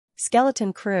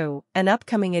Skeleton Crew, an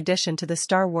upcoming addition to the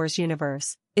Star Wars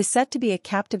universe, is set to be a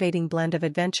captivating blend of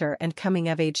adventure and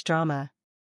coming-of-age drama.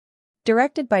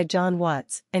 Directed by John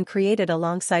Watts and created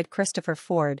alongside Christopher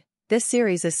Ford, this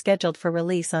series is scheduled for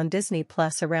release on Disney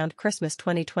Plus around Christmas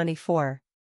 2024.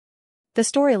 The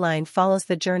storyline follows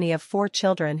the journey of 4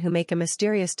 children who make a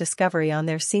mysterious discovery on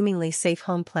their seemingly safe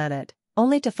home planet,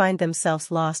 only to find themselves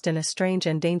lost in a strange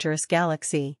and dangerous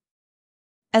galaxy.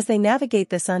 As they navigate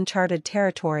this uncharted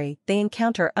territory, they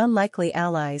encounter unlikely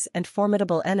allies and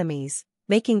formidable enemies,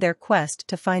 making their quest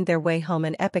to find their way home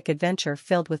an epic adventure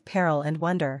filled with peril and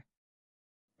wonder.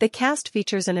 The cast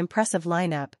features an impressive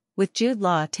lineup, with Jude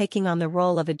Law taking on the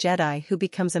role of a Jedi who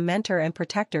becomes a mentor and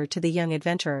protector to the young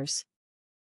adventurers.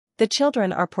 The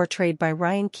children are portrayed by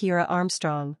Ryan Kiera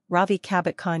Armstrong, Ravi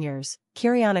Cabot-Conyers,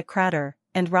 Kiriana Crater,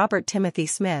 and Robert Timothy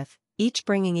Smith, each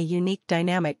bringing a unique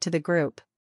dynamic to the group.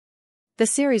 The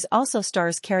series also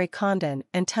stars Kerry Condon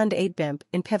and Tund Aidbimp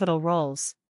in pivotal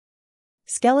roles.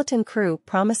 Skeleton Crew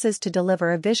promises to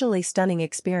deliver a visually stunning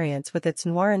experience with its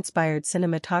noir-inspired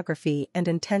cinematography and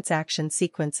intense action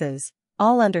sequences,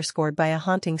 all underscored by a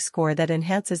haunting score that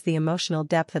enhances the emotional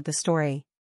depth of the story.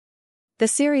 The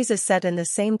series is set in the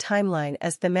same timeline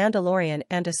as The Mandalorian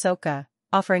and Ahsoka,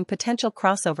 offering potential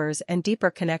crossovers and deeper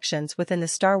connections within the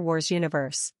Star Wars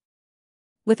universe.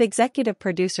 With executive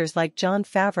producers like Jon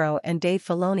Favreau and Dave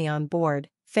Filoni on board,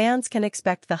 fans can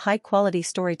expect the high-quality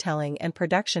storytelling and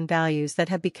production values that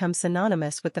have become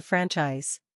synonymous with the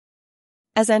franchise.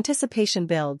 As anticipation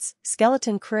builds,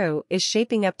 Skeleton Crew is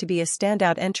shaping up to be a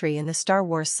standout entry in the Star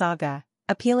Wars saga,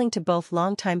 appealing to both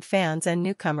longtime fans and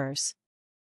newcomers.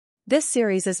 This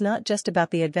series is not just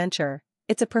about the adventure,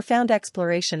 it's a profound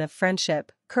exploration of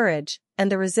friendship, courage,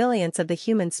 and the resilience of the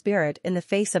human spirit in the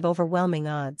face of overwhelming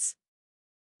odds.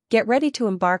 Get ready to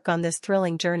embark on this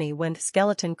thrilling journey when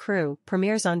Skeleton Crew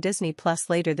premieres on Disney Plus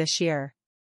later this year.